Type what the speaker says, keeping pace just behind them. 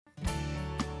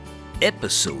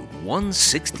episode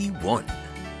 161.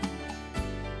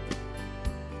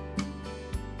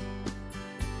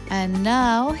 And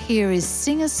now, here is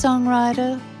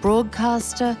singer-songwriter,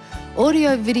 broadcaster,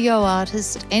 audio-video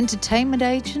artist, entertainment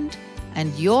agent,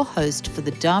 and your host for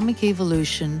the Dharmic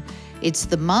Evolution. It's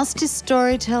the master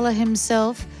storyteller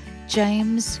himself,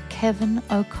 James Kevin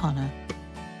O'Connor.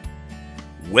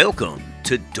 Welcome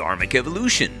to Dharmic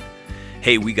Evolution.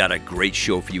 Hey, we got a great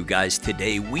show for you guys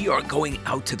today. We are going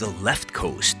out to the left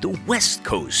coast, the west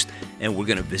coast, and we're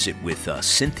going to visit with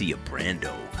Cynthia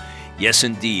Brando. Yes,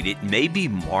 indeed, it may be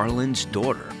Marlon's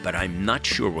daughter, but I'm not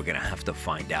sure. We're going to have to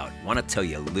find out. I want to tell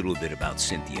you a little bit about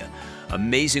Cynthia.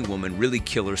 Amazing woman, really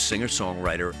killer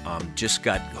singer-songwriter. Just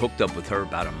got hooked up with her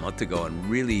about a month ago and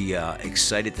really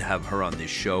excited to have her on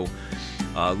this show.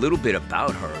 A little bit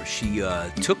about her. She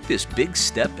took this big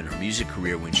step in her music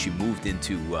career when she moved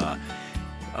into the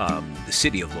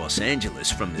city of Los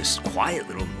Angeles from this quiet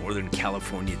little Northern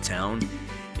California town.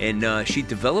 And she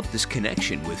developed this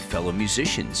connection with fellow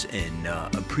musicians and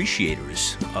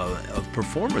appreciators of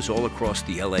performers all across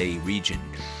the LA region.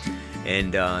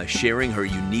 And sharing her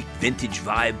unique vintage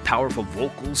vibe, powerful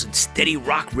vocals, and steady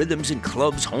rock rhythms in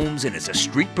clubs, homes, and as a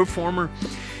street performer,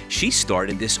 she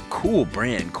started this cool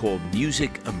brand called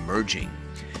Music Emerging.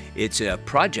 It's a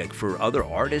project for other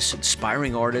artists,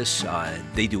 inspiring artists.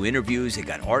 They do interviews, they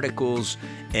got articles,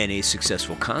 and a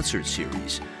successful concert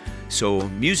series. So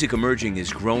Music Emerging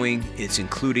is growing. It's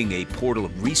including a portal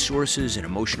of resources and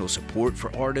emotional support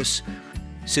for artists.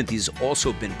 Cynthia's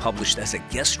also been published as a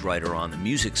guest writer on the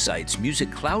music sites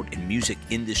Music Clout and Music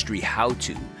Industry How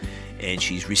To. And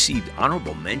she's received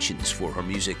honorable mentions for her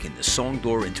music in the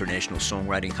Songdoor International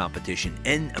Songwriting Competition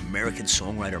and American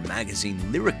Songwriter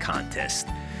Magazine Lyric Contest.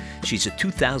 She's a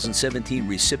 2017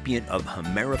 recipient of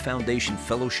Hamera Foundation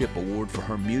Fellowship Award for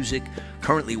her music,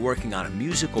 currently working on a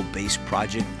musical-based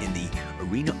project in the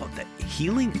arena of the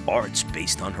healing arts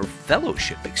based on her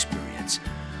fellowship experience.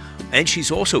 And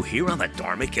she's also here on the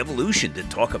Dharmic Evolution to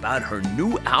talk about her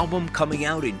new album coming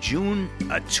out in June,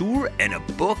 a tour, and a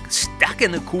book.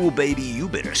 Stacking the cool, baby. You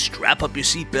better strap up your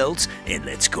seatbelts and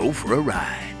let's go for a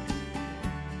ride.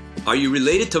 Are you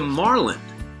related to Marlon?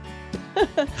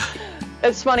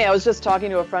 It's funny, I was just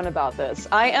talking to a friend about this.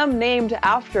 I am named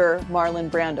after Marlon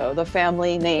Brando. The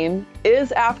family name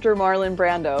is after Marlon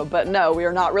Brando, but no, we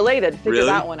are not related. Figure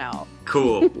that one out.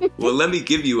 Cool. Well, let me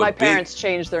give you My parents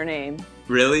changed their name.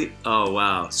 Really? Oh,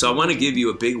 wow. So I want to give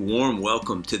you a big warm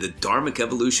welcome to the Dharmic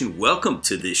Evolution. Welcome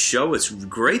to this show. It's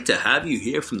great to have you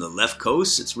here from the left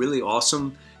coast. It's really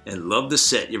awesome and love the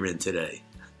set you're in today.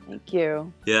 Thank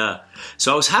you. Yeah.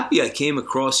 So I was happy I came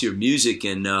across your music,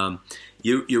 and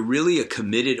you're really a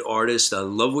committed artist. I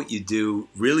love what you do.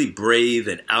 Really brave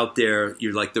and out there.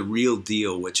 You're like the real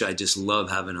deal, which I just love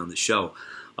having on the show.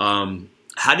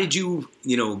 How did you,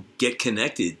 get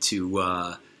connected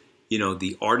to,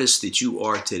 the artist that you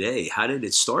are today? How did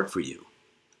it start for you?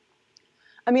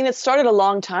 I mean, it started a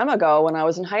long time ago when I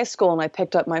was in high school and I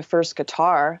picked up my first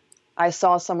guitar. I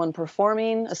saw someone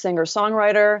performing, a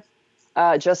singer-songwriter,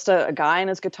 just a guy and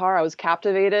his guitar. I was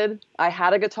captivated. I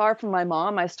had a guitar from my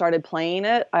mom. I started playing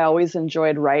it. I always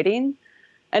enjoyed writing.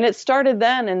 And it started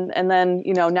then. And then,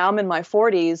 now I'm in my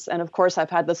 40s. And of course, I've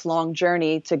had this long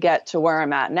journey to get to where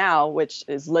I'm at now, which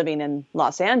is living in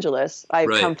Los Angeles. I've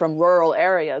come from rural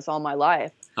areas all my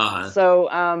life. Uh-huh. So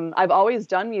I've always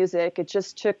done music. It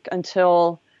just took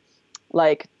until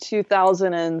like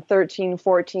 2013,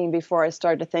 14 before I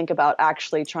started to think about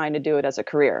actually trying to do it as a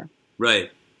career.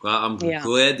 Right. Well, I'm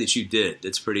glad that you did.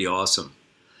 That's pretty awesome.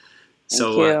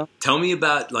 Thank you. Tell me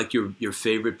about like your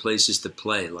favorite places to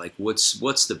play. Like what's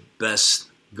the best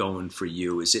going for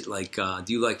you? Is it like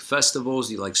do you like festivals?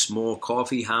 Do you like small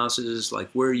coffee houses? Like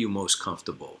where are you most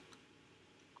comfortable?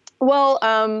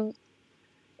 Well,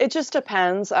 it just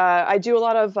depends. I do a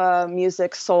lot of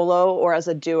music solo or as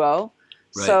a duo.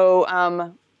 Right.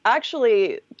 So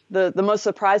actually, the most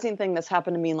surprising thing that's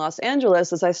happened to me in Los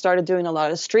Angeles is I started doing a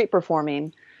lot of street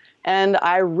performing. And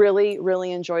I really,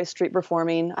 really enjoy street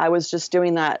performing. I was just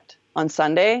doing that on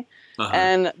Sunday. Uh-huh.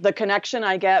 And the connection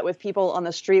I get with people on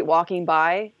the street walking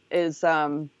by is,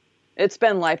 it's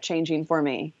been life-changing for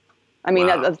me. I mean,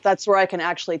 that's where I can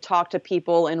actually talk to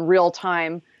people in real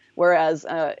time. Whereas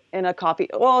in a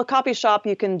coffee shop,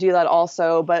 you can do that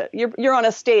also, but you're on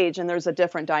a stage and there's a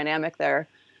different dynamic there.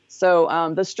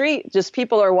 So the street, just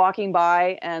people are walking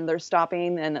by and they're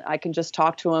stopping and I can just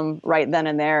talk to them right then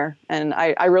and there. And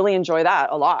I really enjoy that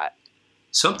a lot.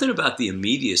 Something about the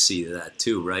immediacy of that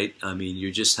too, right? I mean,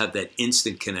 you just have that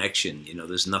instant connection.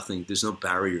 There's no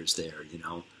barriers there,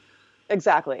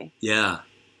 Exactly. Yeah.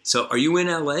 So are you in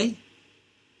LA?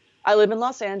 I live in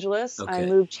Los Angeles. Okay. I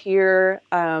moved here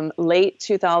late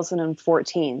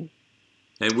 2014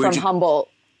 And from Humboldt.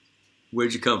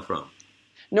 Where'd you come from?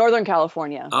 Northern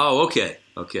California. Oh, okay.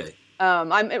 Okay.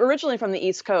 I'm originally from the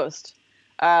East Coast,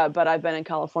 but I've been in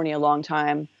California a long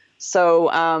time. So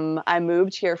I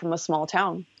moved here from a small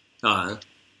town,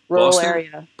 rural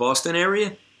area. Boston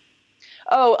area?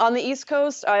 Oh, on the East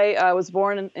Coast, I was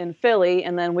born in Philly,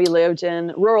 and then we lived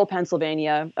in rural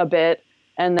Pennsylvania a bit,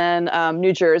 and then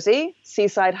New Jersey,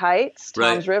 Seaside Heights,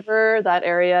 Toms River, that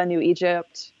area, New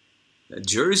Egypt. A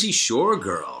Jersey Shore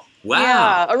girl. Wow.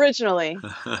 Yeah, originally.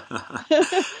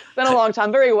 Been a long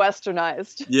time, very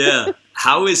westernized. Yeah.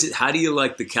 How is it? How do you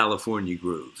like the California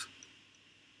groove?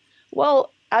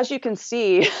 Well, as you can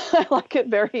see, I like it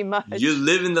very much. You're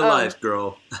living the life,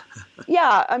 girl.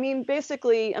 Yeah, I mean,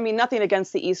 basically, nothing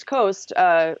against the East Coast.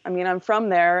 I'm from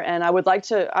there, and I would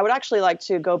actually like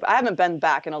to go. I haven't been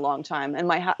back in a long time, and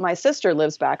my sister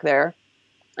lives back there,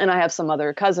 and I have some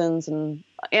other cousins and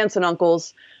aunts and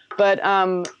uncles. But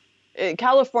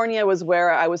California was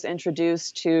where I was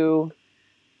introduced to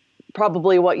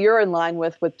probably what you're in line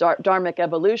with dharmic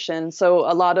evolution. So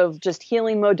a lot of just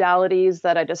healing modalities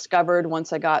that I discovered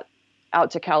once I got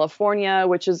out to California,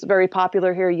 which is very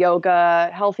popular here,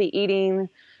 yoga, healthy eating,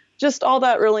 just all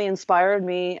that really inspired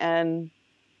me. And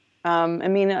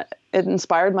it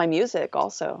inspired my music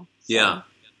also. So. Yeah,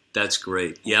 that's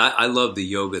great. Yeah, I love the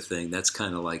yoga thing. That's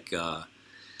kind of like,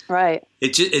 right.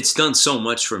 It's done so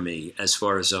much for me as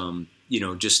far as,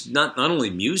 just not only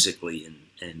musically and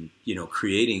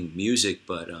creating music,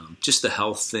 but just the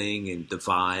health thing and the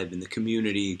vibe and the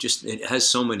community. Just it has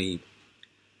so many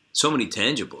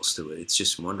tangibles to it. It's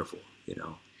just wonderful,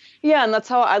 Yeah, and that's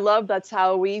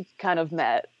how we kind of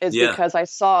met. Is because I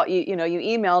saw you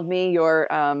emailed me your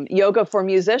Yoga for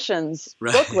Musicians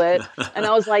booklet, and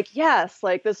I was like, yes,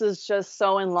 like this is just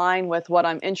so in line with what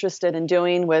I'm interested in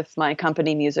doing with my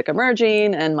company, Music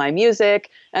Emerging, and my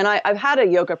music. And I've had a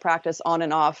yoga practice on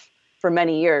and off for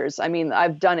many years. I mean,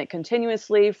 I've done it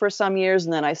continuously for some years,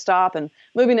 and then I stopped. And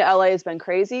moving to LA has been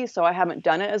crazy, so I haven't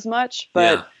done it as much.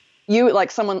 But you,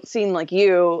 like someone seen like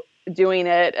you doing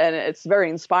it, and it's very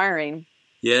inspiring.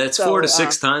 Yeah, it's 4 to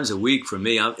 6 times a week for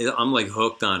me. I'm like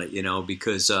hooked on it,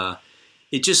 because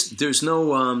it just there's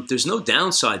no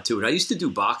downside to it. I used to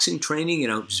do boxing training,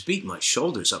 and I was beating my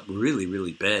shoulders up really,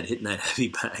 really bad hitting that heavy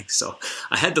bag. So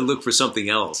I had to look for something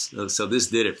else. So this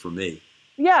did it for me.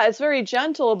 Yeah, it's very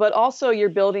gentle, but also you're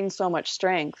building so much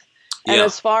strength. And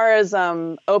as far as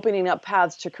opening up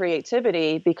paths to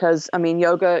creativity, because,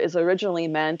 yoga is originally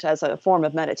meant as a form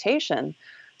of meditation.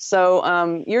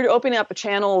 So you're opening up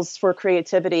channels for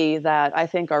creativity that I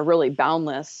think are really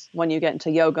boundless when you get into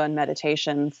yoga and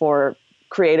meditation for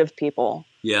creative people.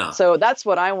 Yeah. So that's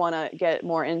what I want to get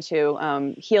more into,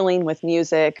 healing with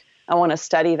music. I want to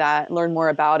study that, learn more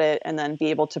about it, and then be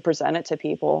able to present it to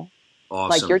people. Awesome.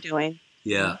 Like you're doing.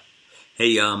 Yeah.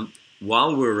 Hey,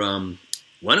 while we're,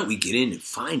 why don't we get in and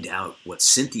find out what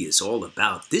Cynthia's all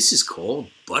about? This is called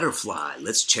Butterfly.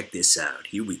 Let's check this out.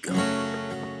 Here we go.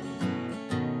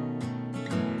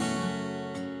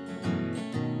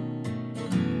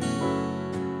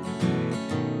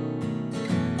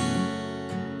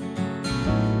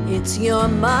 It's your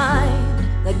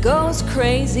mind that goes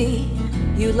crazy.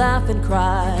 You laugh and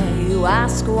cry, you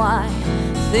ask why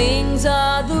things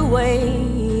are the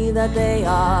way that they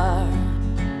are.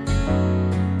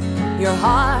 Your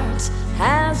heart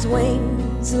has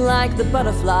wings like the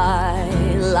butterfly,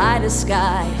 light as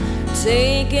sky,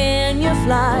 taking your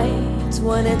flight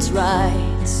when it's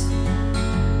right.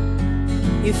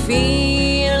 You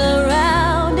feel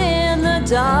around in the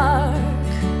dark,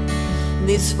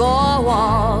 these 4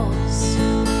 walls,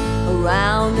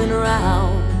 around and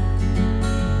around.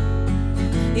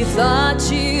 You thought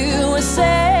you were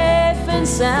safe and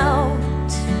sound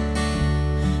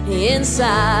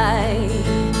inside,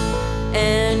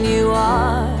 and you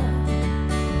are.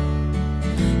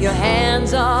 Your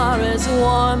hands are as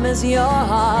warm as your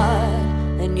heart,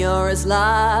 and you're as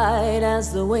light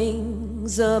as the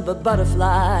wings of a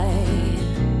butterfly.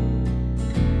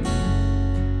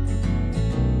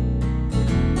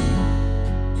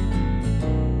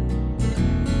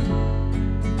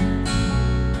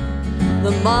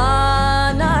 The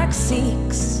monarch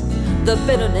seeks the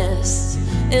bitterness,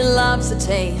 it loves the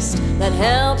taste that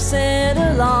helps it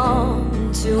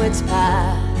along to its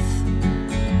path.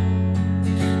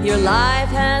 Your life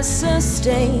has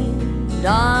sustained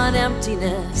on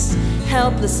emptiness,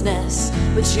 helplessness,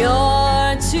 but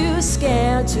you're too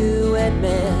scared to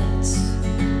admit.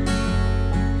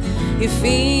 You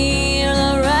feel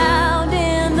around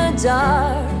in the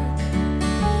dark,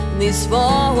 these 4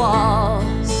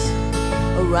 walls,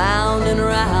 around and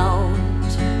around.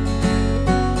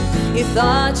 You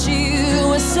thought you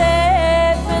were safe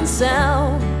and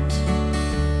sound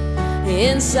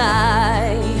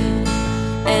inside,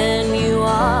 and you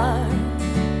are.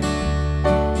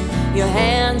 Your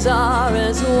hands are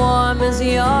as warm as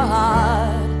your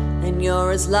heart, and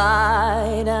you're as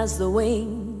light as the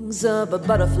wings of a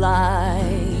butterfly.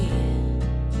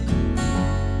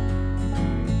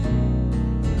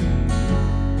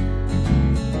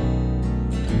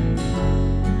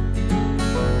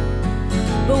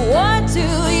 But what do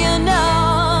you know?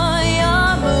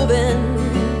 You're moving,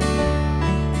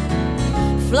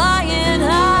 flying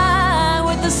high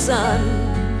with the sun.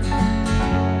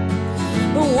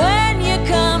 But when you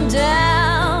come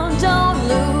down, don't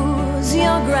lose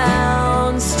your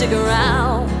ground. Stick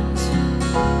around,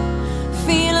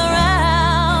 feel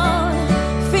around,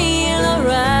 feel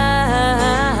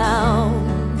around,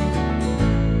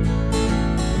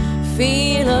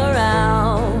 feel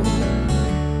around,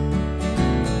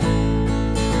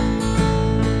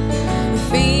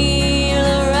 feel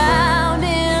around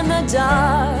in the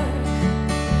dark.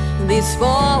 These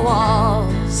four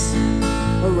walls,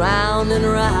 around and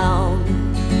around.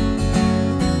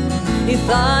 You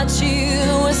thought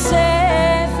you were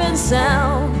safe and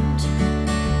sound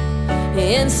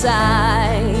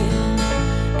inside,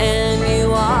 and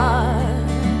you are.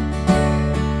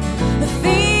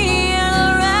 Feel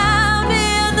around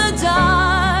in the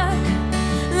dark.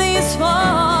 These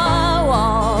four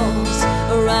walls,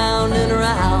 around and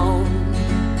around.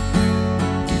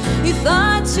 You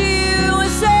thought you were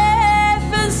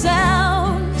safe and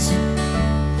sound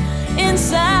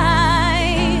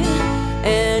inside,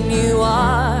 and you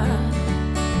are.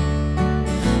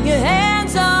 Your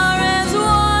hands are as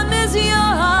warm as your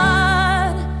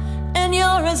heart, and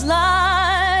you're as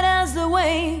light as the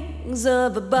wings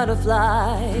of a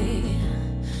butterfly.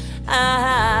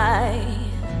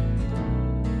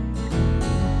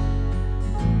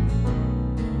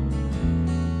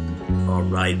 All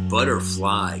right,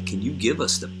 Butterfly. Can you give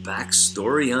us the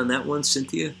backstory on that one,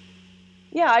 Cynthia?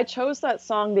 Yeah, I chose that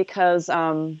song because,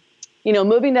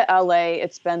 moving to LA,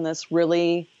 it's been this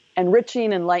really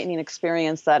enriching, enlightening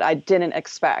experience that I didn't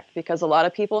expect, because a lot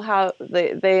of people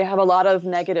they have a lot of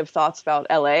negative thoughts about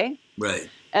LA. Right.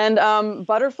 And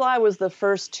Butterfly was the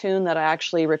first tune that I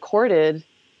actually recorded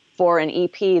for an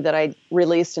EP that I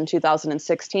released in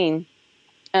 2016.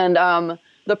 And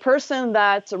the person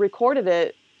that recorded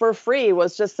it for free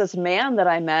was just this man that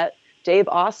I met, Dave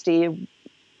Osty,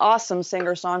 awesome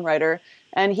singer-songwriter.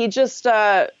 And he just,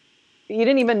 he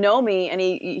didn't even know me. And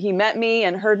he met me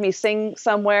and heard me sing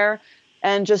somewhere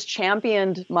and just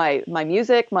championed my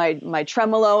music, my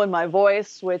tremolo and my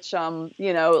voice, which, a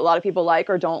lot of people like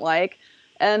or don't like.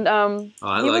 And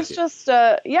he was just,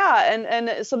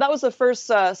 and so that was the first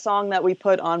song that we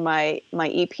put on my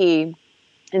EP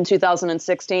in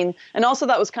 2016. And also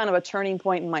that was kind of a turning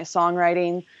point in my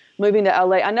songwriting. Moving to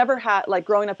LA, I never had, like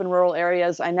growing up in rural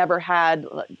areas, I never had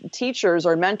teachers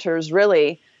or mentors,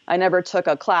 really. I never took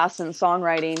a class in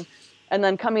songwriting. And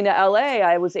then coming to LA,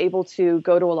 I was able to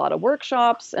go to a lot of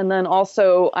workshops. And then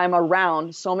also I'm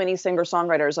around so many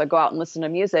singer-songwriters. I go out and listen to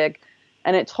music.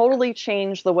 And it totally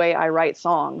changed the way I write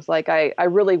songs. Like I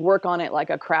really work on it like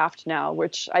a craft now,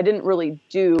 which I didn't really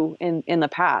do in the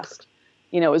past.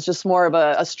 It was just more of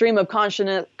a stream of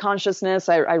consciousness.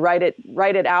 I write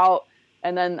it out,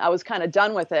 and then I was kind of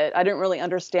done with it. I didn't really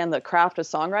understand the craft of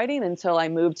songwriting until I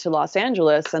moved to Los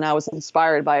Angeles, and I was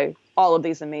inspired by all of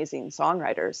these amazing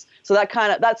songwriters. So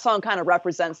that song kind of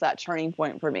represents that turning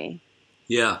point for me.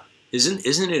 Yeah. Isn't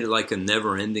it like a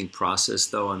never-ending process,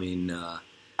 though? I mean,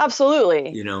 absolutely.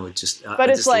 It just. But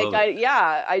it's like,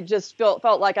 I just felt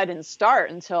like I didn't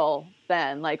start until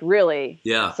then, like really.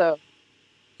 Yeah. So.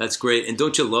 That's great. And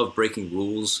don't you love breaking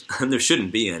rules? And there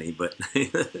shouldn't be any, but.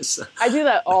 So. I do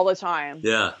that all the time.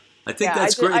 Yeah. I think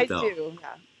that's great, though. I do,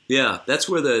 yeah. Yeah, that's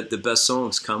where the best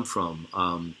songs come from.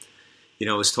 I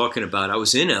was talking about, I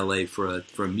was in LA for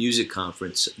a music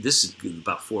conference. This is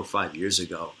about 4 or 5 years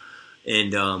ago.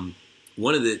 And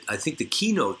I think the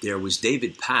keynote there was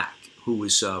David Pack, who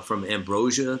was from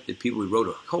Ambrosia, the people who wrote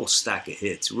a whole stack of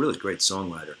hits, a really great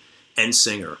songwriter and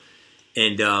singer.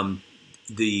 And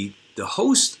the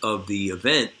host of the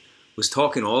event was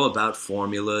talking all about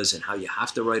formulas and how you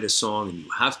have to write a song and you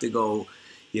have to go,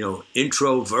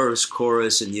 intro, verse,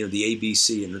 chorus, and, the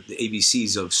ABC and the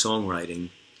ABCs of songwriting,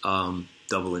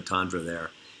 double entendre there.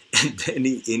 And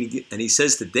he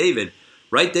says to David,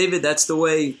 right, David, that's the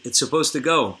way it's supposed to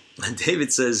go. And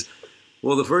David says,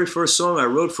 well, the very first song I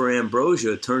wrote for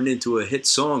Ambrosia turned into a hit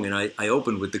song, and I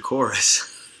opened with the chorus.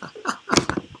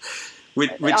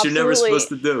 which you're never supposed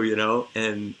to do, you know?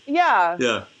 And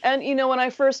yeah. And, you know, when I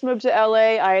first moved to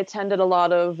LA, I attended a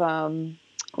lot of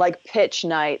like pitch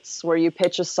nights where you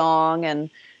pitch a song, and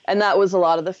that was a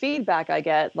lot of the feedback I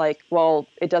get, like, well,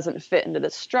 it doesn't fit into the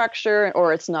structure,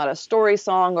 or it's not a story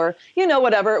song, or, you know,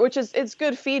 whatever, which is, it's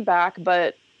good feedback,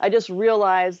 but I just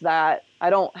realized that I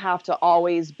don't have to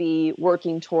always be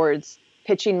working towards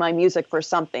pitching my music for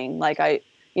something. Like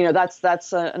you know,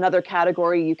 that's another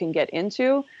category you can get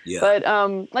into. Yeah.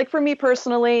 But like for me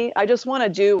personally, I just want to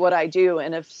do what I do.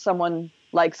 And if someone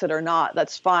likes it or not,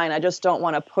 that's fine. I just don't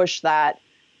want to push that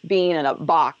being in a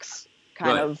box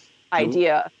kind of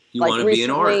idea. You want to be an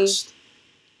artist.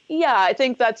 Yeah, I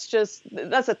think that's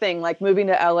the thing. Like moving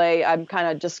to LA, I'm kind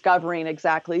of discovering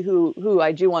exactly who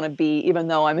I do want to be, even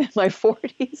though I'm in my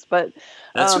 40s. But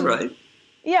that's right.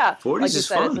 Yeah, 40s like you is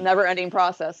said, fun. It's a never-ending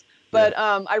process. But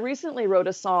I recently wrote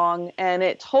a song, and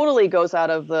it totally goes out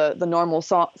of the normal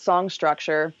song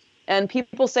structure. And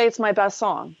people say it's my best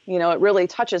song. You know, it really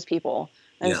touches people.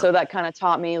 And so that kind of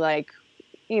taught me, like,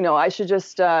 you know, I should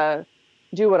just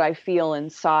do what I feel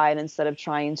inside instead of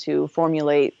trying to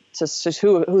formulate to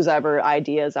whose ever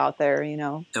ideas out there, you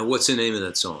know. And what's the name of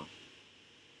that song?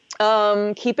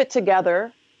 Keep It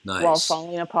Together Nice. While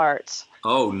Falling Apart.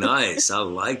 Oh, nice. I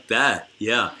like that.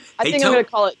 Yeah. I think I'm going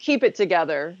to call it Keep It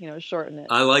Together, you know, shorten it.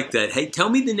 I like that. Hey, tell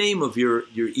me the name of your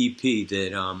EP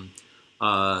that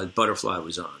Butterfly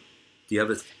was on. Do you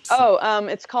have a...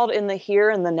 it's called In the Here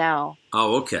and the Now.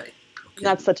 Oh, okay. And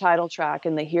that's the title track,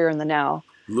 In the Here and the Now.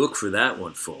 Look for that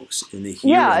one, folks. In the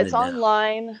Here and the Now. Yeah, it's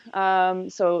online.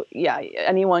 So, yeah,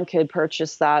 anyone could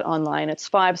purchase that online. It's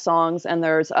 5 songs, and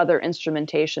there's other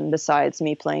instrumentation besides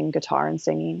me playing guitar and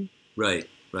singing. Right.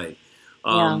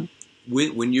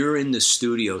 When you're in the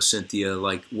studio, Cynthia,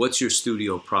 like, what's your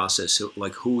studio process?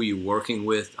 Like, who are you working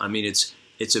with? I mean,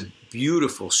 it's a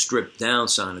beautiful stripped down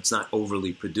sound. It's not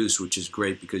overly produced, which is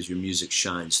great because your music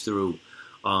shines through.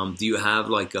 Do you have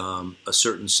like a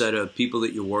certain set of people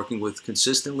that you're working with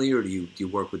consistently, or do you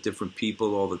work with different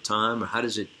people all the time, or how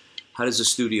does the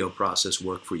studio process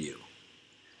work for you?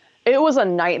 It was a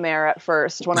nightmare at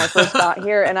first when I first got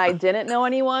here, and I didn't know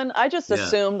anyone. I just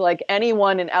assumed like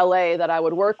anyone in LA that I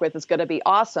would work with is going to be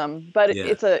awesome, but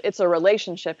it's a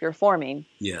relationship you're forming.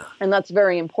 Yeah, and that's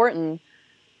very important.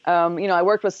 You know, I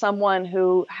worked with someone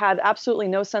who had absolutely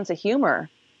no sense of humor.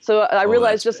 So I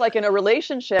realized just like in a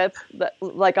relationship that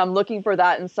like I'm looking for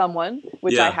that in someone,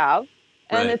 which I have.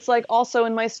 And it's like also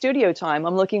in my studio time,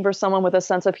 I'm looking for someone with a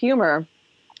sense of humor.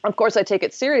 Of course, I take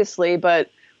it seriously, but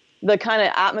the kind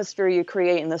of atmosphere you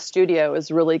create in the studio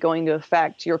is really going to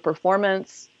affect your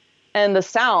performance and the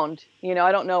sound. You know,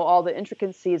 I don't know all the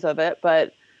intricacies of it,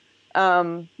 but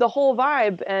the whole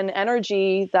vibe and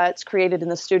energy that's created in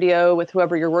the studio with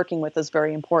whoever you're working with is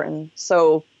very important.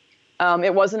 So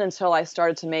it wasn't until I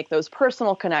started to make those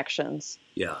personal connections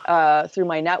through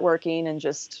my networking and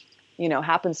just, you know,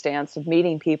 happenstance of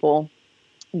meeting people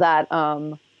that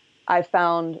I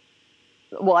found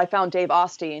Dave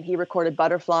Osti, and he recorded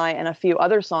Butterfly and a few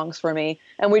other songs for me.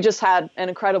 And we just had an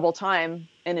incredible time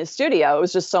in his studio. It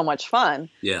was just so much fun.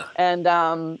 Yeah. And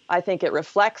I think it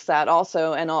reflects that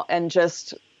also. And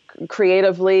just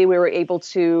creatively, we were able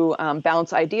to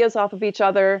bounce ideas off of each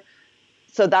other.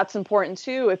 So that's important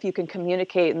too. If you can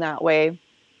communicate in that way,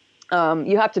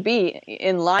 you have to be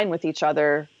in line with each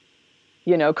other,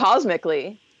 you know,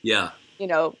 cosmically. Yeah. You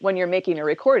know, when you're making a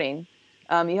recording,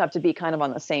 you have to be kind of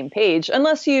on the same page,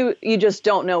 unless you just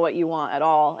don't know what you want at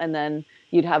all. And then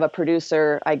you'd have a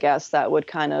producer, I guess, that would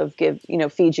kind of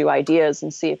feed you ideas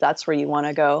and see if that's where you want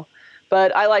to go.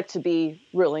 But I like to be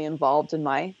really involved in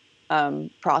my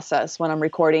process when I'm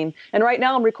recording. And right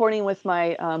now I'm recording with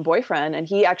my boyfriend, and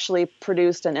he actually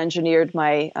produced and engineered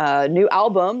my new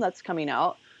album that's coming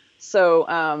out. So,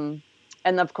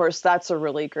 and of course that's a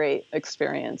really great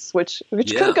experience, which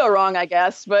could go wrong, I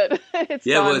guess, but it's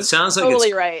well, it sounds like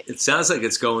totally right. It sounds like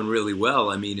it's going really well.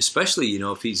 I mean, especially, you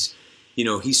know, if he's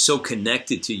so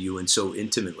connected to you and so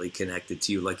intimately connected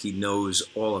to you, like he knows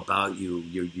all about you,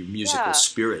 your musical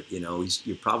spirit, you know,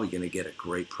 you're probably going to get a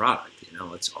great product, you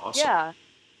know. It's awesome. Yeah.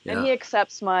 And he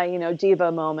accepts my, you know,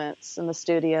 diva moments in the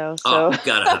studio. So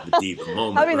gotta have the diva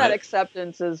moment. Having that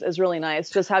acceptance is really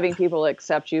nice. Just having people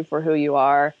accept you for who you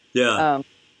are. Yeah.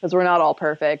 Because we're not all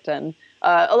perfect, and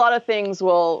a lot of things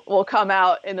will come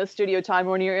out in the studio time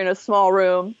when you're in a small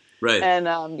room. Right.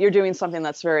 And you're doing something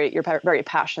that's you're very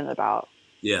passionate about.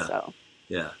 Yeah. So.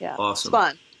 Yeah. Awesome. It's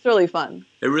fun. It's really fun.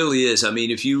 It really is. I mean,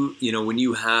 if when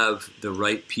you have the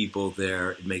right people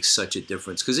there, it makes such a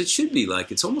difference. Because it should be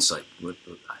like, it's almost like,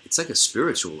 it's like a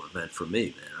spiritual event for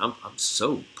me, man. I'm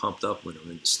so pumped up when I'm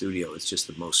in the studio. It's just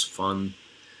the most fun.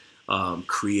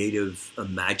 creative,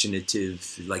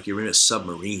 imaginative, like you're in a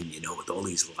submarine, with all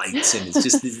these lights, and it's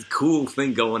just this cool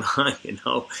thing going on,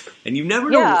 and you never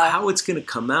know how it's going to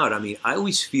come out. I mean, I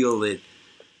always feel that,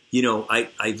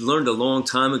 I learned a long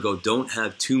time ago, don't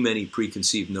have too many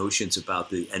preconceived notions about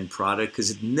the end product, because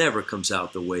it never comes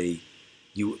out the way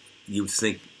you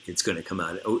think it's going to come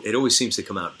out. It always seems to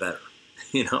come out better,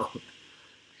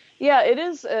 Yeah, it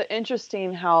is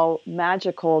interesting how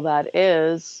magical that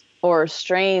is, or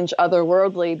strange,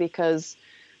 otherworldly, because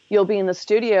you'll be in the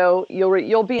studio,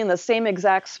 you'll be in the same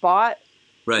exact spot,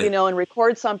 right, and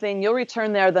record something. You'll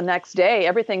return there the next day.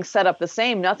 Everything's set up the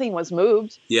same. Nothing was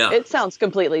moved. Yeah. It sounds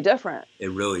completely different.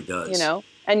 It really does.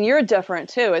 And you're different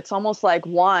too. It's almost like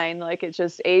wine. Like it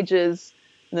just ages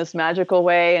in this magical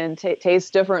way and tastes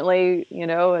differently,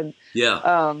 and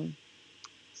yeah.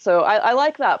 So I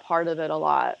like that part of it a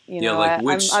lot.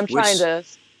 I'm trying to.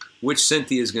 Which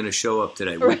Cynthia is going to show up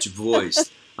today? Which voice?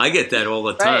 I get that all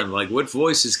the time. Right. Like, what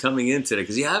voice is coming in today?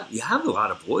 Because you have a lot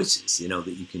of voices,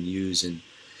 that you can use. And,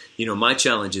 my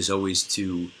challenge is always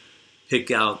to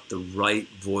pick out the right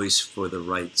voice for the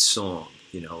right song,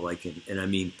 and I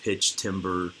mean pitch,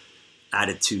 timbre,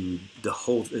 attitude,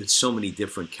 there's so many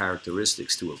different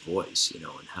characteristics to a voice, and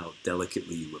how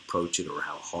delicately you approach it, or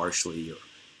how harshly, or,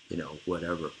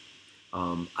 whatever.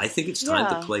 I think it's time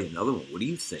to play another one. What do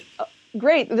you think?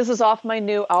 Great. This is off my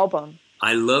new album.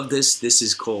 I love this. This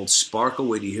is called Sparkle.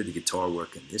 Wait till you hear the guitar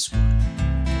work in this one.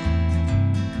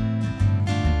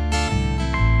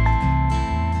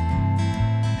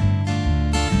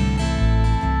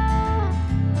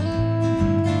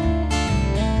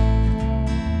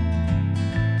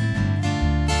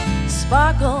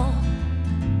 Sparkle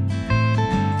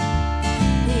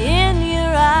in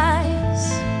your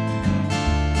eyes.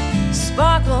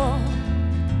 Sparkle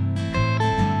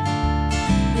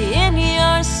in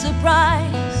your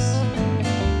surprise.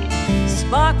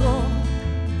 Sparkle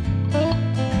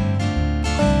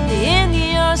in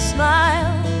your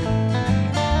smile.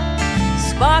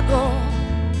 Sparkle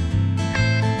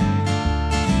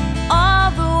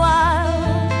all the while.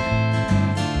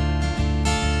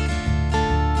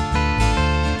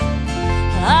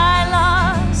 I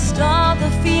lost all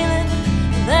the feeling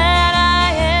that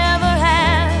I ever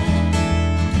had.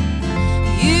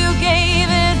 You gave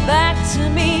it back to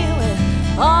me with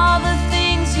all the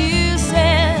things you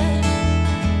said.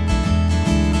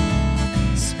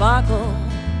 Sparkle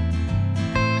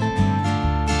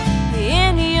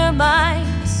in your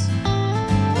minds.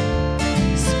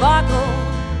 Sparkle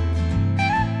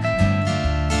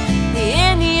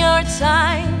in your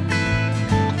time.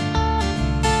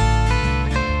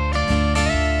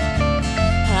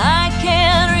 I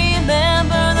can't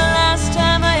remember the last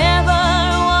time I ever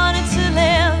wanted to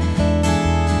live.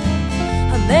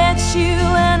 I met you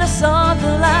and I saw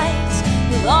the lights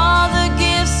with all the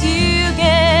gifts you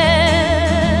give.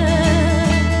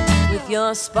 With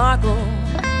your sparkle.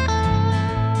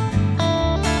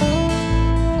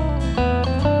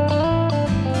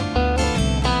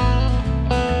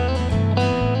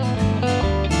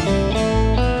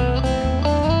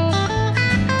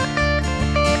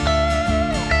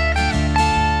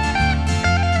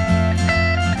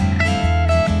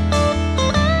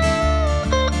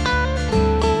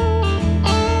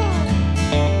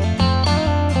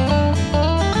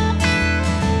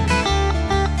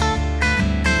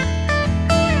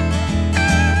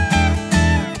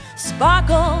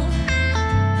 Sparkle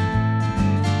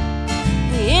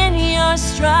in your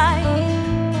stride.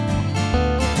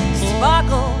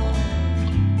 Sparkle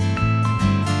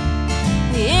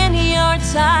in your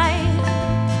tide.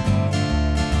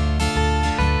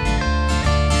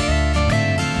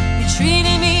 You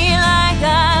treated me like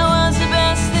I was the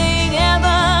best thing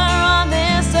ever on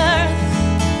this earth.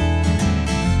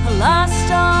 I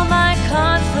lost all my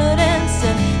confidence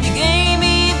and you gave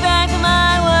me back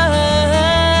my word.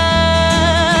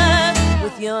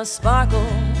 With your sparkle.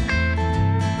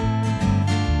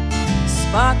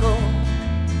 Sparkle.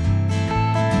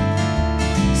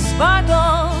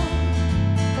 Sparkle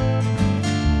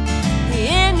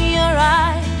in your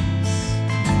eyes.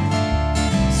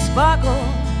 Sparkle.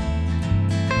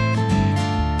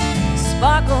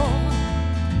 Sparkle.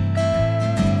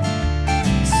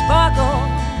 Sparkle.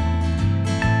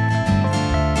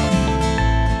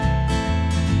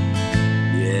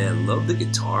 Yeah, love the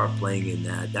guitar playing in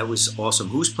that. That was awesome.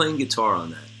 Who's playing guitar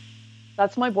on that?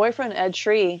 That's my boyfriend, Ed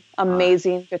Shree.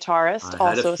 Amazing guitarist,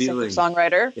 also a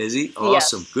singer-songwriter. Is he?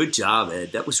 Awesome. Yes. Good job,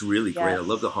 Ed. That was really great. Yes. I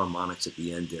love the harmonics at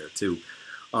the end there, too.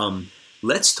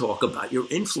 Let's talk about your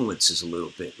influences a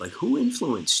little bit. Like, who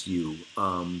influenced you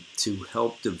to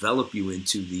help develop you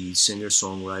into the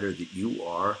singer-songwriter that you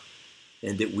are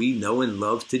and that we know and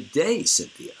love today,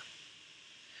 Cynthia?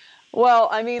 Well,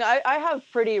 I mean, I have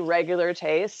pretty regular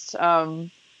taste.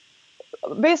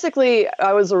 Basically,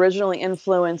 I was originally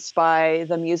influenced by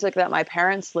the music that my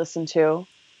parents listened to.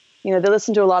 You know, they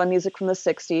listened to a lot of music from the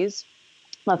 60s.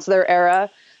 That's their era.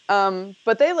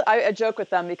 But I joke with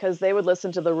them because they would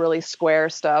listen to the really square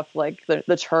stuff, like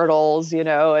the Turtles, you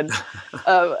know, and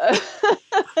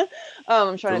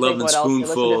I'm trying to think what else.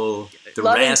 Spoonful, the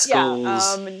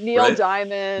Rascals, Neil right?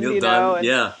 Diamond, Neil you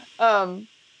know, Diamond,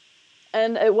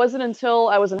 and it wasn't until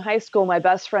I was in high school, my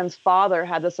best friend's father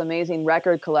had this amazing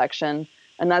record collection,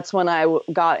 and that's when I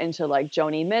got into like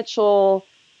Joni Mitchell,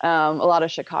 a lot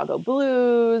of Chicago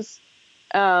blues.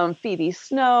 Phoebe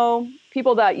Snow,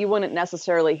 people that you wouldn't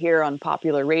necessarily hear on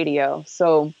popular radio.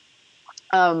 So,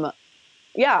 I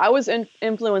was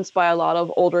influenced by a lot of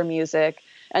older music.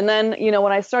 And then, you know,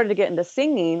 when I started to get into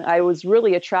singing, I was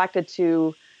really attracted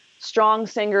to strong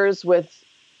singers with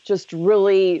just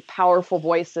really powerful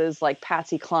voices like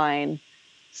Patsy Cline.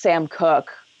 Sam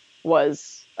Cooke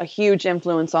was a huge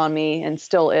influence on me and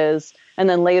still is. And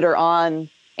then later on,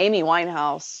 Amy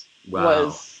Winehouse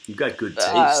was... You've got good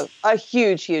taste. A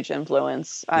huge, huge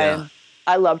influence. Yeah.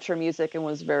 I loved her music and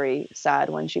was very sad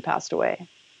when she passed away.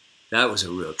 That was a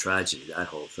real tragedy, that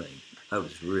whole thing. That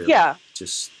was really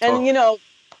just... And, you know,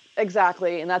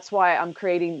 exactly. And that's why I'm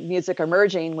creating Music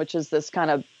Emerging, which is this kind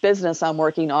of business I'm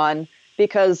working on.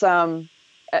 Because,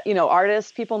 you know,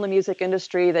 artists, people in the music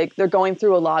industry, they're going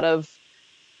through a lot of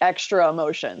extra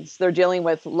emotions. They're dealing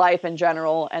with life in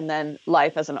general and then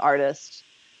life as an artist.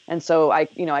 And so I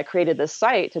created this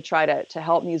site to try to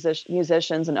help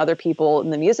musicians and other people in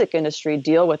the music industry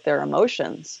deal with their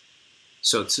emotions.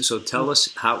 So tell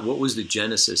us what was the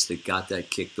genesis that got that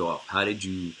kicked off? How did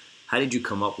you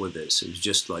come up with this? It was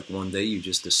just like one day you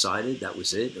just decided that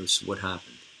was it? Or what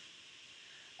happened?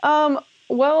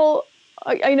 Well,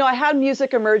 I had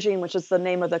Music Emerging, which is the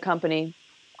name of the company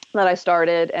that I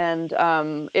started,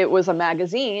 and it was a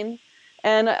magazine.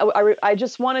 And I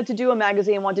just wanted to do a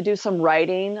magazine. I wanted to do some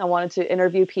writing. I wanted to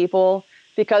interview people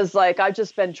because, like, I've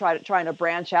just been trying to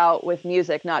branch out with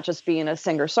music, not just being a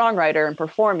singer-songwriter and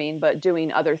performing, but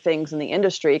doing other things in the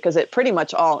industry because it pretty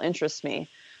much all interests me.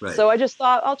 Right. So I just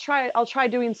thought I'll try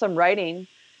doing some writing.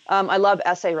 I love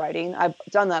essay writing. I've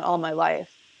done that all my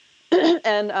life,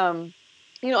 and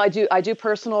you know, I do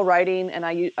personal writing,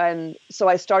 and so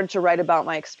I started to write about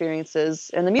my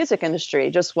experiences in the music industry,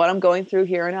 just what I'm going through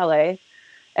here in LA.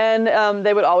 And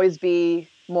they would always be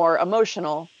more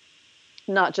emotional,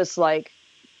 not just like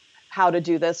how to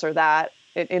do this or that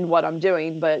in what I'm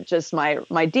doing, but just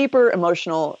my deeper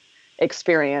emotional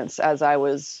experience as I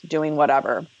was doing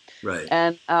whatever. Right.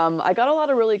 And I got a lot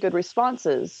of really good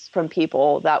responses from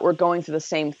people that were going through the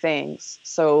same things.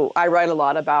 So I write a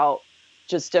lot about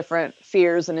just different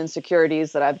fears and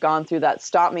insecurities that I've gone through that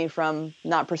stopped me from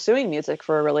not pursuing music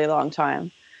for a really long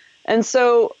time. And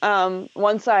so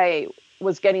once I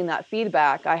was getting that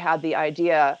feedback, I had the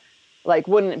idea, like,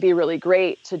 wouldn't it be really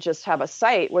great to just have a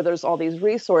site where there's all these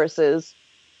resources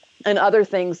and other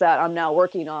things that I'm now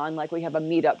working on? Like, we have a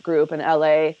meetup group in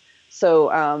LA. So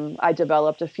I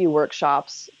developed a few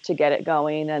workshops to get it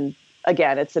going. And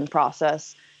again, it's in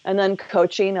process. And then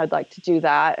coaching, I'd like to do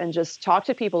that and just talk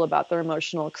to people about their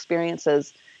emotional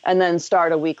experiences and then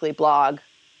start a weekly blog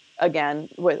again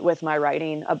with my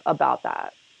writing about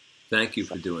that. Thank you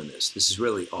for doing this. This is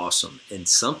really awesome and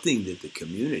something that the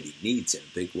community needs in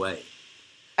a big way.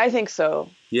 I think so.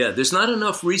 Yeah, there's not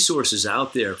enough resources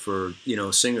out there for, you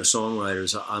know,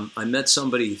 singer-songwriters. I met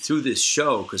somebody through this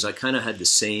show because I kind of had the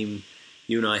same,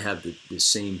 you and I have the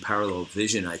same parallel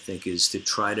vision, I think, is to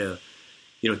try to,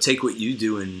 you know, take what you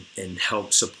do and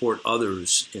help support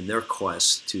others in their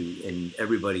quest to, and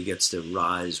everybody gets to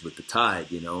rise with the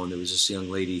tide, you know. And there was this young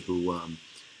lady who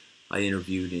I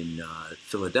interviewed in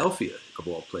Philadelphia, of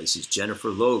all places, Jennifer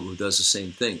Logue, who does the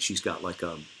same thing. She's got like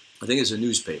I think it's a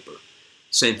newspaper.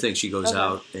 Same thing. She goes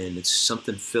out and it's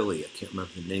something Philly. I can't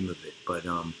remember the name of it,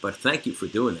 but thank you for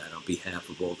doing that on behalf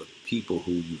of all the people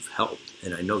who you've helped,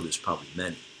 and I know there's probably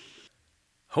many.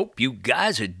 Hope you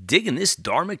guys are digging this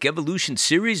Dharmic Evolution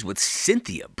series with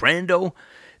Cynthia Brando.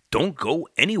 Don't go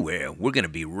anywhere. We're going to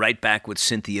be right back with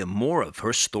Cynthia. More of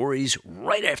her stories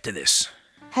right after this.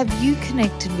 Have you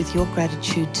connected with your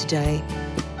gratitude today?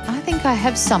 I think I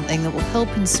have something that will help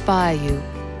inspire you.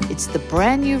 It's the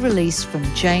brand new release from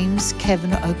James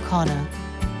Kevin O'Connor.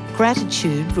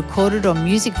 Gratitude, recorded on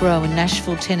Music Row in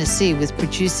Nashville, Tennessee with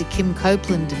producer Kim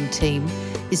Copeland and team,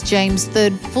 is James'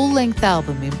 third full-length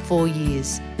album in 4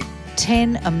 years.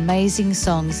 10 amazing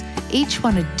songs, each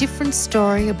one a different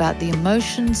story about the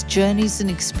emotions, journeys and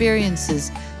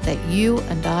experiences that you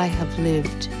and I have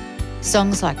lived.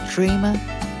 Songs like Dreamer,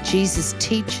 Jesus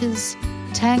Teaches,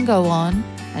 Tango On,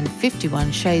 and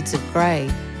 51 Shades of Grey,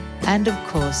 and of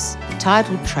course, the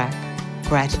title track,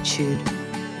 Gratitude.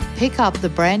 Pick up the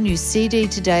brand new CD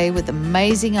today with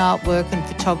amazing artwork and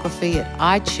photography at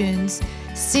iTunes,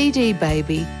 CD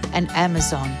Baby, and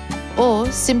Amazon,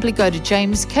 or simply go to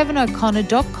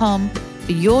jameskevino'connor.com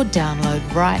for your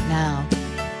download right now.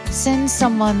 Send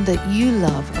someone that you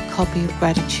love a copy of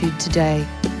Gratitude today.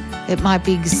 It might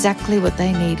be exactly what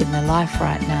they need in their life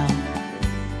right now.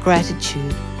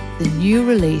 Gratitude, the new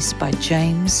release by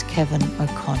James Kevin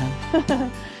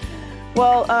O'Connor.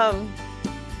 Well,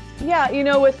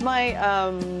 yeah, with my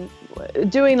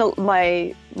doing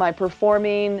my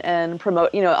performing and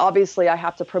promote, obviously I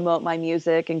have to promote my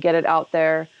music and get it out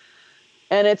there,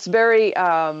 and it's very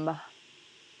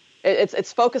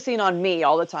it's focusing on me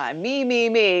all the time, me.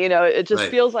 It just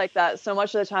feels like that so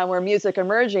much of the time. Where music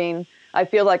emerging, I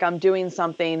feel like I'm doing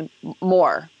something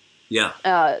more.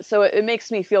 Yeah. So it makes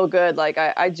me feel good. Like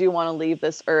I do want to leave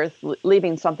this earth,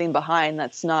 leaving something behind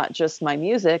that's not just my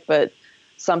music, but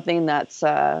something that's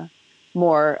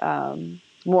more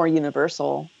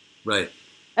universal. Right.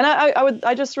 And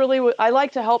I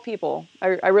like to help people.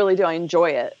 I really do. I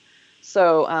enjoy it.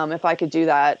 So if I could do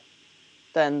that,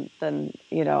 then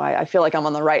I feel like I'm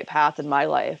on the right path in my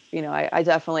life. I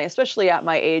definitely, especially at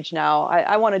my age now,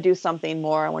 I want to do something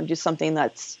more. I want to do something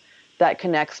that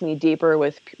connects me deeper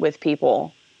with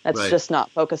people. That's just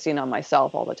not focusing on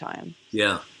myself all the time.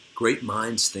 Yeah. Great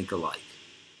minds think alike.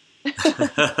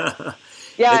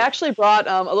 Yeah, I actually brought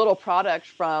a little product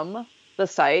from the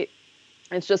site.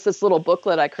 It's just this little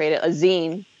booklet I created, a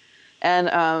zine.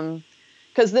 And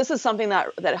because this is something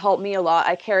that helped me a lot.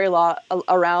 I carry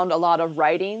around a lot of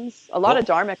writings, a lot of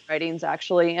dharmic writings,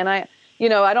 actually. And I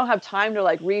don't have time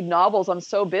to read novels. I'm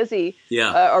so busy.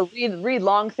 Yeah. Or read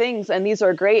long things. And these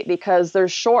are great because they're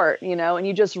short, and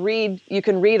you just read. You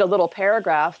can read a little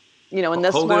paragraph. In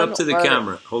this Hold one. Hold it up to the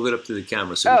camera. Hold it up to the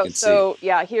camera so we can see. So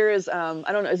yeah, here is. I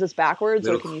don't know. Is this backwards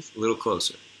or can you? A little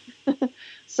closer.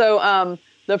 So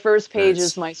the first page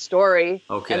is my story.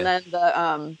 Okay. And then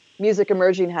the Music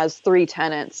Emerging has 3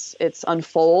 tenets. It's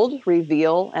unfold,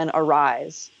 reveal, and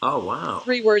arise. Oh, wow.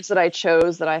 3 words that I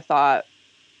chose that I thought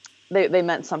they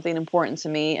meant something important to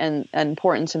me and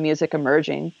important to Music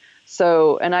Emerging.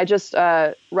 So, and I just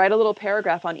write a little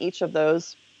paragraph on each of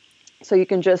those. So you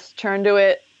can just turn to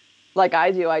it like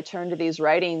I do. I turn to these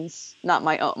writings, not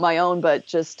my own, but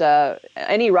just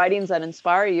any writings that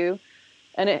inspire you.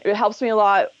 And it helps me a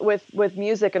lot with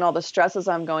music and all the stresses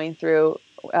I'm going through.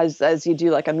 As you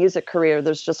do a music career,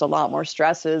 there's just a lot more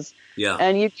stresses. Yeah.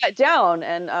 And you get down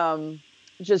and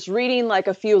just reading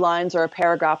a few lines or a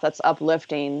paragraph that's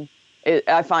uplifting,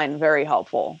 I find very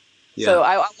helpful. Yeah. So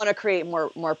I want to create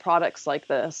more products like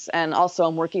this. And also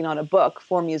I'm working on a book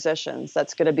for musicians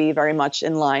that's going to be very much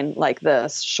in line like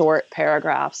this, short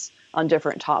paragraphs on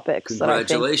different topics.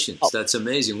 Congratulations. That's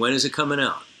amazing. When is it coming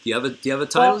out? Do you have a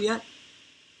title yet?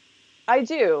 I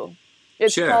do.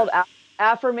 It's called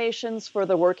Affirmations for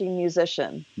the Working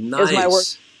Musician. Nice. Is my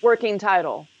working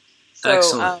title. So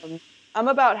excellent. I'm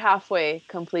about halfway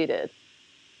completed.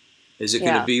 Is it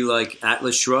going to be like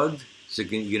Atlas Shrugged? Is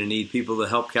it you're going to need people to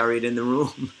help carry it in the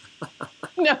room?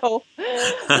 No.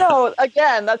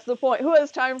 Again, that's the point. Who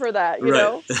has time for that? You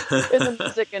know, in the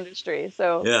music industry.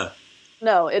 So yeah.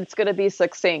 No, it's going to be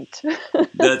succinct.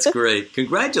 That's great.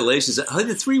 Congratulations.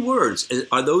 The 3 words,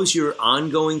 are those your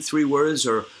ongoing 3 words,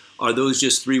 or are those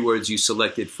just 3 words you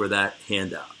selected for that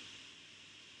handout?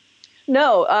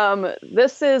 No,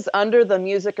 this is under the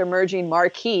Music Emerging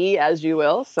marquee, as you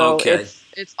will. So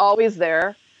it's always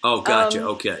there. Oh, gotcha.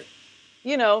 Okay.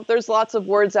 There's lots of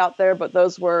words out there, but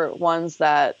those were ones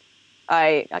that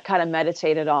I kind of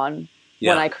meditated on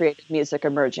when I created Music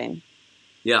Emerging.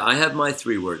 Yeah, I have my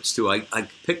 3 words too. I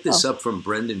picked this up from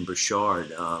Brendan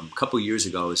Burchard a couple years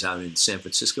ago. I was out in San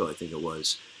Francisco, I think it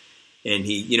was, and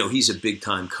he's a big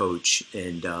time coach,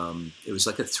 and it was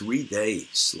like a 3-day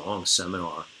long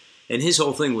seminar, and his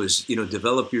whole thing was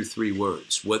develop your 3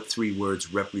 words. What 3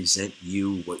 words represent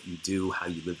you, what you do, how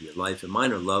you live your life, and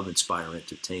mine are love, inspire,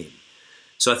 entertain.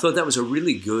 So I thought that was a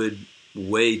really good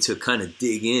way to kind of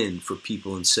dig in for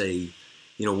people and say,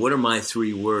 what are my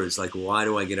 3 words? Like, why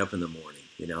do I get up in the morning?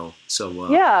 So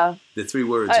the 3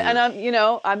 words. And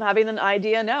I'm having an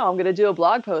idea now. I'm going to do a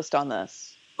blog post on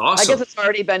this. Awesome. I guess it's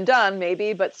already been done,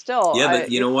 maybe, but still. Yeah,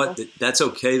 but you know what? That's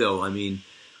okay, though. I mean,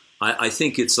 I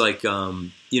think it's like,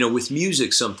 with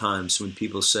music sometimes when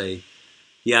people say,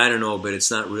 yeah, I don't know, but it's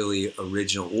not really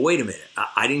original. Well, wait a minute.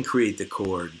 I didn't create the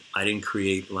chord. I didn't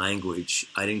create language.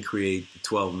 I didn't create the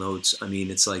 12 notes. I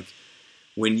mean, it's like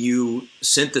when you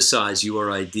synthesize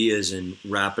your ideas and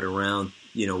wrap it around,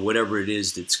 whatever it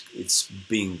is it's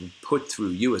being put through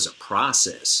you as a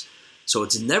process. So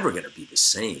it's never going to be the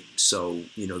same. So,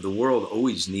 the world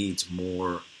always needs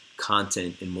more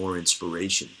content and more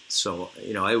inspiration. So,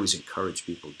 I always encourage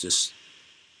people, just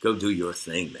go do your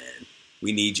thing, man.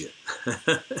 We need you.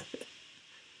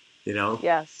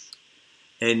 Yes.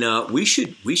 And we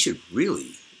should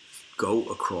really go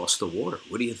across the water.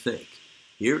 What do you think?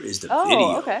 Here is the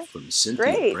video from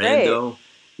Cynthia Brando.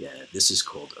 Yeah, this is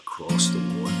called Across the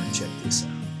Water. Check this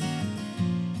out.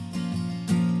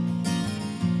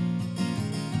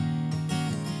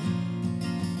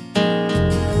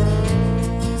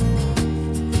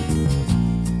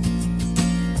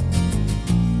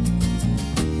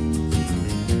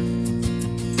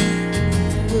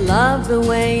 Love the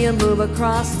way you move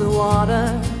across the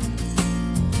water.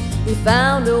 You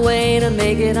found a way to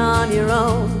make it on your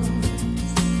own.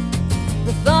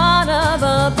 The thought of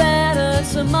a better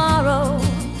tomorrow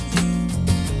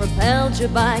propelled your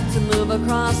bike to move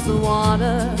across the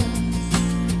water.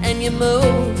 And you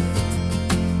move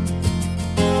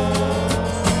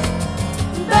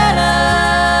better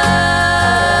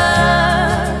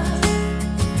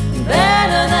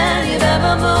than you've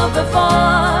ever moved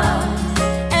before.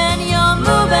 And you're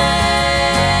moving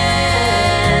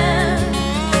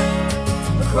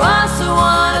across the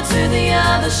water to the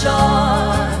other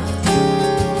shore.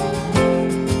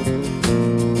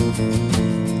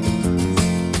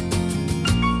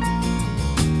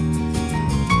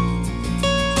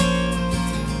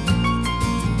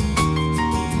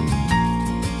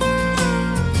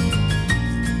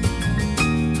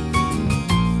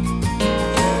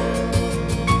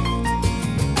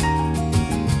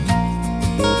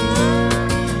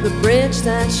 The bridge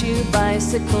that you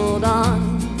bicycled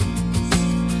on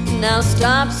now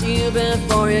stops you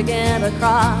before you get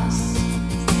across.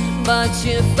 But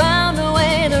you found a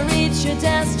way to reach your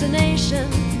destination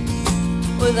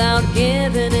without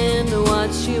giving in to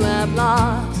what you have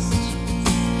lost.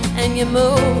 And you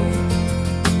move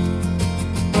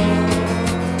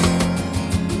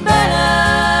better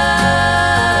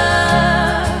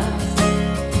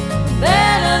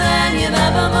than you've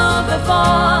ever moved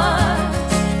before.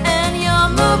 And you're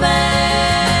moving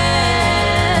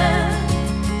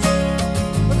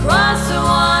across the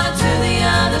water to the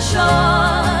other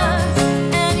shore.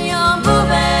 And you're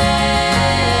moving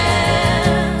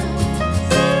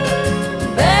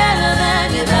better than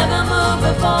you've ever moved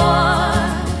before.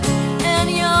 And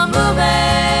you're moving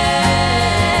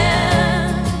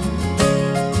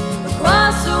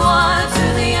across the water to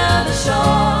the other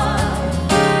shore.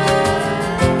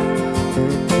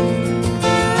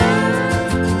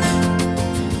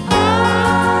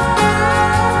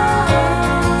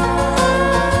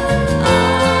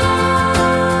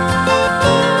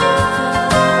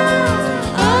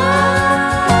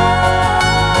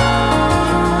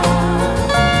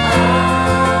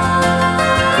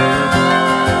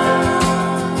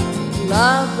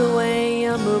 Love the way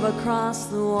you move across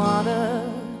the water.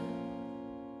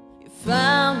 You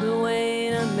found a way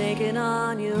to make it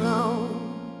on your own.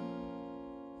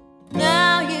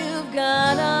 Now you've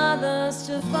got others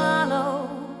to follow.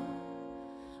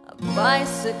 A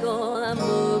bicycle that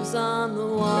moves on the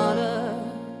water.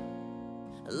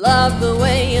 Love the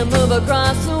way you move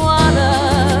across the water.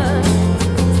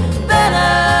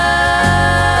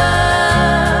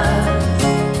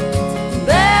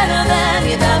 Better than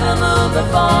you've ever moved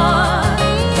before.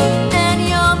 And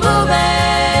you're moving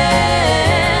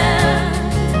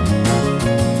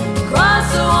across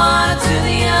the water to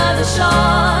the other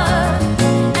shore.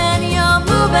 And you're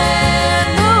moving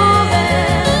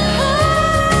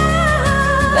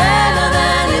better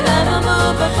than you've ever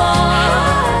moved before.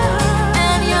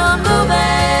 And you're moving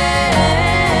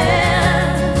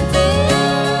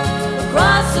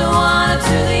across the water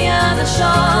to the other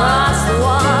shore. Across the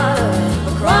water.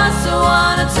 Across the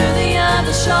water to the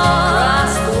other shore.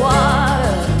 Across the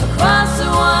water. Across the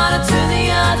water to the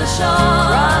other shore.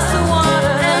 Across the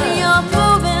water. And you're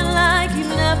moving like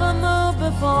you've never moved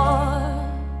before.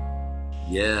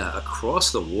 Yeah,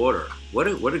 Across the Water. What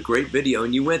a great video.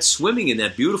 And you went swimming in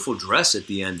that beautiful dress at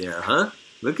the end there, huh?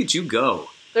 Look at you go.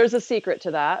 There's a secret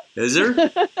to that. Is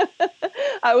there?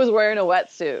 I was wearing a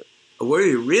wetsuit. Were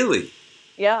you really?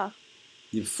 Yeah.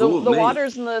 You fooled The me.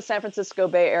 waters in the San Francisco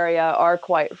Bay Area are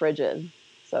quite frigid.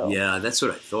 So Yeah, that's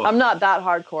what I thought. I'm not that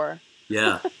hardcore.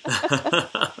 Yeah.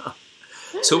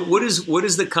 So what is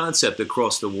the concept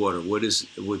Across the Water? What is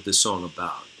the song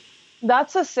about?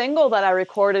 That's a single that I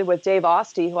recorded with Dave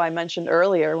Osty, who I mentioned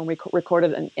earlier when we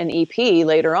recorded an EP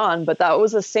later on. But that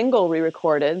was a single we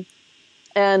recorded.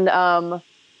 And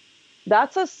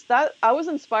that I was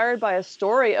inspired by a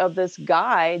story of this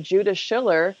guy, Judah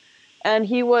Schiller, and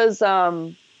he was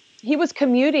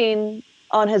commuting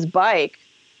on his bike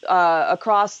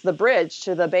across the bridge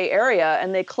to the Bay Area,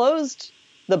 and they closed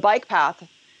the bike path.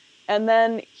 And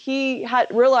then he had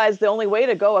realized the only way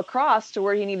to go across to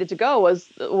where he needed to go was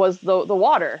the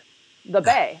water, the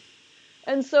bay.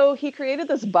 And so he created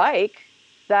this bike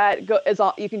that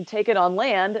you can take it on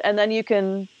land, and then you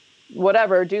can do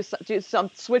some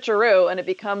switcheroo, and it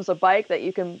becomes a bike that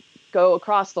you can go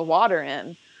across the water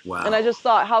in. Wow. And I just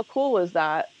thought, how cool was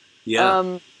that?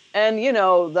 Yeah. And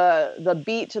the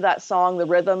beat to that song, the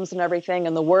rhythms and everything,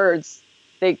 and the words,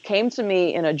 they came to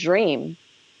me in a dream.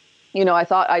 I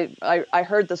thought I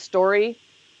heard the story,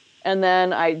 and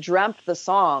then I dreamt the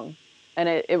song, and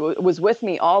it was with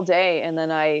me all day. And then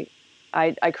I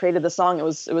created the song. It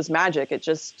was magic. It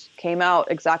just came out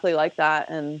exactly like that.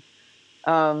 And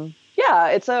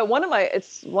it's one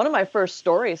of my first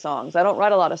story songs. I don't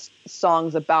write a lot of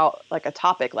songs about like a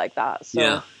topic like that.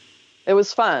 So It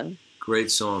was fun.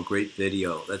 Great song, great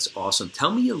video. That's awesome.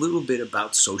 Tell me a little bit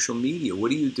about social media.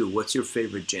 What do you do? What's your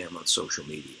favorite jam on social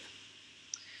media?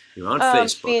 You're on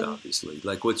Facebook, obviously.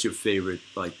 Like, what's your favorite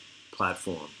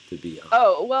platform to be on?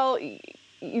 Oh, well,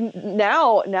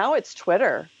 now it's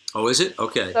Twitter. Oh, is it?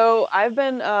 Okay. So I've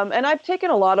been, and I've taken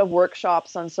a lot of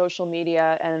workshops on social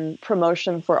media and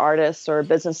promotion for artists or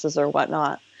businesses or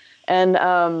whatnot. And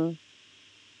I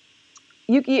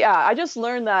just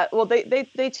learned that, well,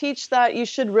 they teach that you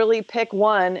should really pick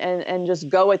one and just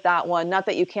go with that one. Not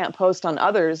that you can't post on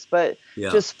others, but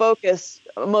just focus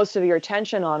most of your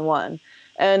attention on one.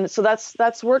 And so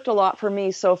that's worked a lot for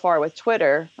me so far with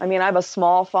Twitter. I mean, I have a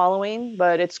small following,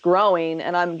 but it's growing,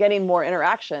 and I'm getting more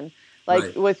interaction.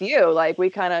 With you, we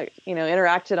kind of,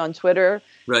 interacted on Twitter.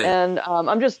 Right. And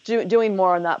I'm just doing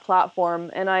more on that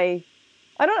platform. And I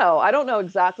don't know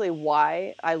exactly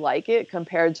why I like it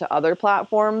compared to other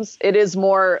platforms. It is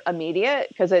more immediate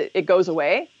because it goes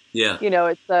away. Yeah.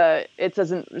 It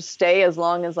doesn't stay as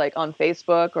long as on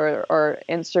Facebook or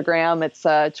Instagram. It's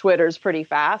Twitter's pretty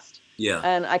fast. Yeah.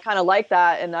 And I kind of like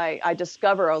that. And I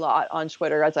discover a lot on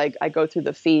Twitter as I go through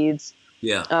the feeds.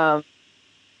 Yeah.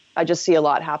 I just see a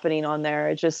lot happening on there.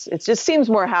 It just seems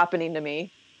more happening to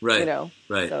me. Right.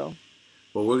 Right. So.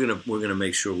 Well, we're gonna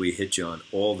make sure we hit you on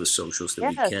all the socials that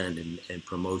we can and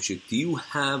promote you. Do you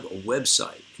have a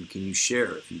website, and can you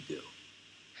share if you do?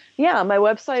 Yeah, my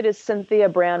website is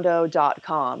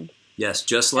cynthiabrando.com. Yes,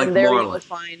 just like and there Marlon. You will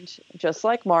find, just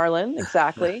like Marlon,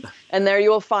 exactly. And there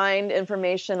you will find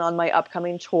information on my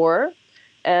upcoming tour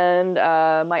and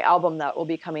my album that will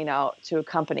be coming out to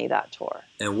accompany that tour.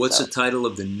 And what's the title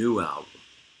of the new album?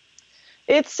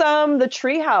 It's the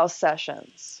Treehouse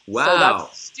Sessions. Wow. So that's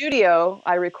the studio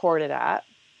I recorded at.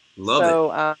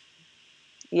 Love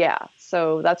it.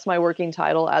 So that's my working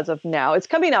title as of now. It's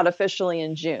coming out officially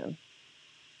in June.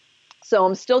 So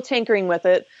I'm still tinkering with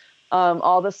it.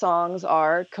 All the songs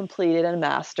are completed and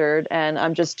mastered, and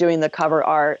I'm just doing the cover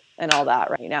art and all that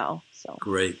right now. So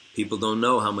great. People don't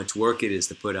know how much work it is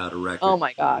to put out a record. Oh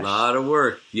my gosh. A lot of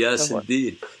work. Yes,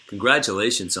 indeed.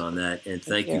 Congratulations on that, and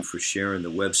thank you for sharing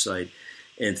the website.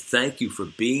 And thank you for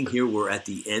being here. We're at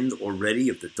the end already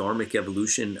of the Dharmic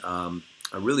Evolution. I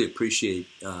really appreciate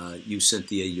you,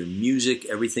 Cynthia, your music,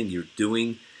 everything you're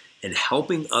doing, and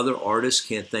helping other artists.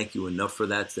 Can't thank you enough for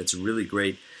that. That's really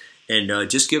great. And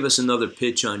just give us another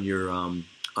pitch on your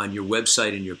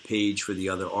website and your page for the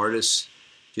other artists.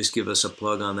 Just give us a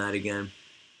plug on that again.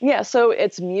 Yeah, so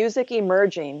it's Music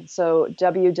Emerging. So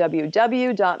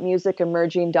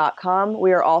www.musicemerging.com.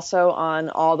 We are also on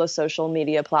all the social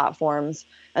media platforms.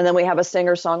 And then we have a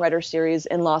singer-songwriter series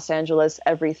in Los Angeles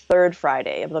every third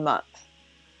Friday of the month.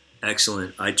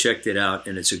 Excellent. I checked it out,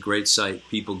 and it's a great site.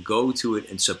 People go to it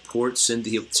and support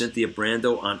Cynthia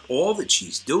Brando on all that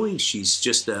she's doing. She's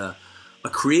just a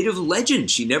creative legend.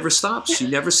 She never stops. She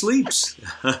never sleeps.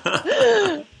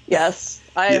 Yes.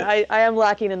 I am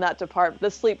lacking in that department,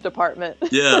 the sleep department.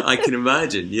 Yeah, I can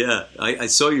imagine. Yeah, I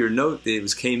saw your note.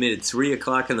 It came in at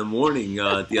 3:00 in the morning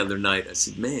the other night. I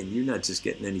said, "Man, you're not just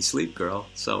getting any sleep, girl."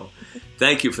 So,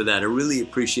 thank you for that. I really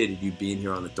appreciated you being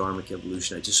here on the Dharmic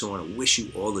Evolution. I just want to wish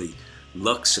you all the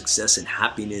luck, success, and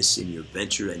happiness in your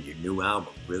venture and your new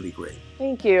album. Really great.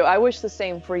 Thank you. I wish the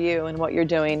same for you and what you're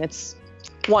doing. It's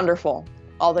wonderful,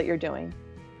 all that you're doing.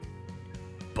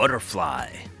 Butterfly,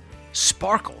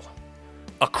 sparkle.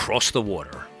 Across the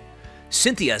water.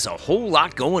 Cynthia has a whole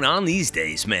lot going on these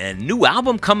days, man. New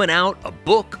album coming out, a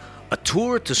book, a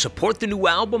tour to support the new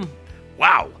album.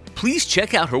 Wow. Please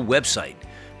check out her website,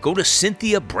 go to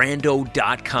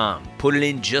CynthiaBrando.com. Put it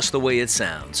in just the way it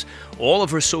sounds. All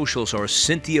of her socials are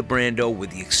Cynthia Brando,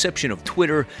 with the exception of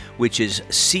Twitter, which is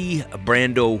C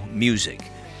Brando Music.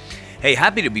 Hey,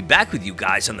 happy to be back with you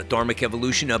guys on the Dharmic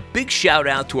Evolution. A big shout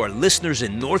out to our listeners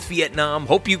in North Vietnam.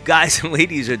 Hope you guys and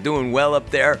ladies are doing well up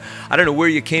there. I don't know where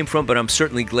you came from, but I'm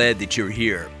certainly glad that you're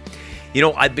here. You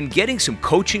know, I've been getting some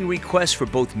coaching requests for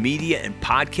both media and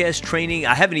podcast training.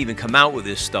 I haven't even come out with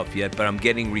this stuff yet, but I'm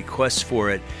getting requests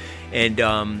for it. And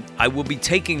I will be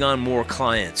taking on more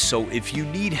clients. So if you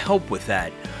need help with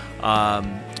that,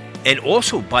 and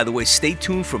also, by the way, stay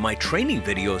tuned for my training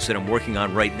videos that I'm working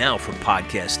on right now for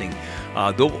podcasting.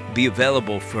 They'll be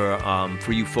available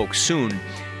for you folks soon.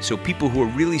 So people who are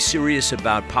really serious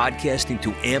about podcasting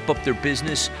to amp up their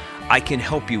business, I can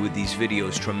help you with these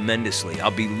videos tremendously.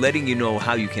 I'll be letting you know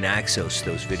how you can access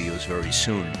those videos very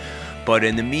soon. But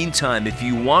in the meantime, if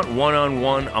you want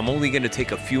one-on-one, I'm only going to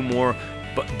take a few more,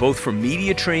 both for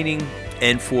media training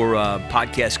and for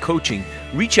podcast coaching.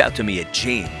 Reach out to me at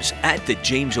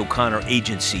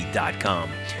james@thejamesoconnораgency.com,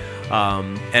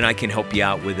 and I can help you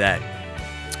out with that.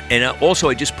 And also,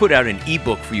 I just put out an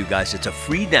ebook for you guys. It's a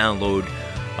free download.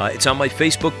 It's on my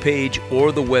Facebook page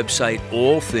or the website,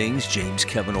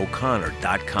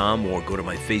 allthingsjameskevino'connor.com, or go to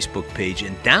my Facebook page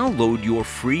and download your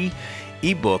free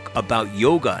ebook about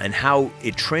yoga and how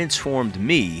it transformed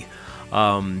me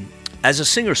as a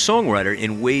singer-songwriter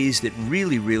in ways that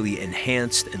really, really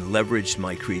enhanced and leveraged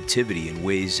my creativity in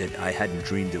ways that I hadn't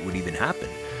dreamed that would even happen.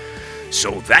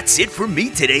 So that's it for me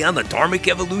today on the Dharmic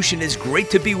Evolution. It's great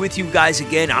to be with you guys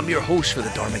again. I'm your host for the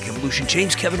Dharmic Evolution,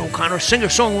 James Kevin O'Connor,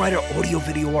 singer-songwriter,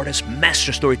 audio-video artist,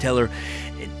 master storyteller.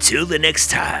 Until the next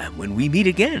time when we meet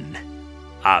again,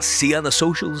 I'll see you on the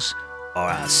socials, or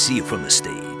I'll see you from the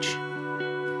stage.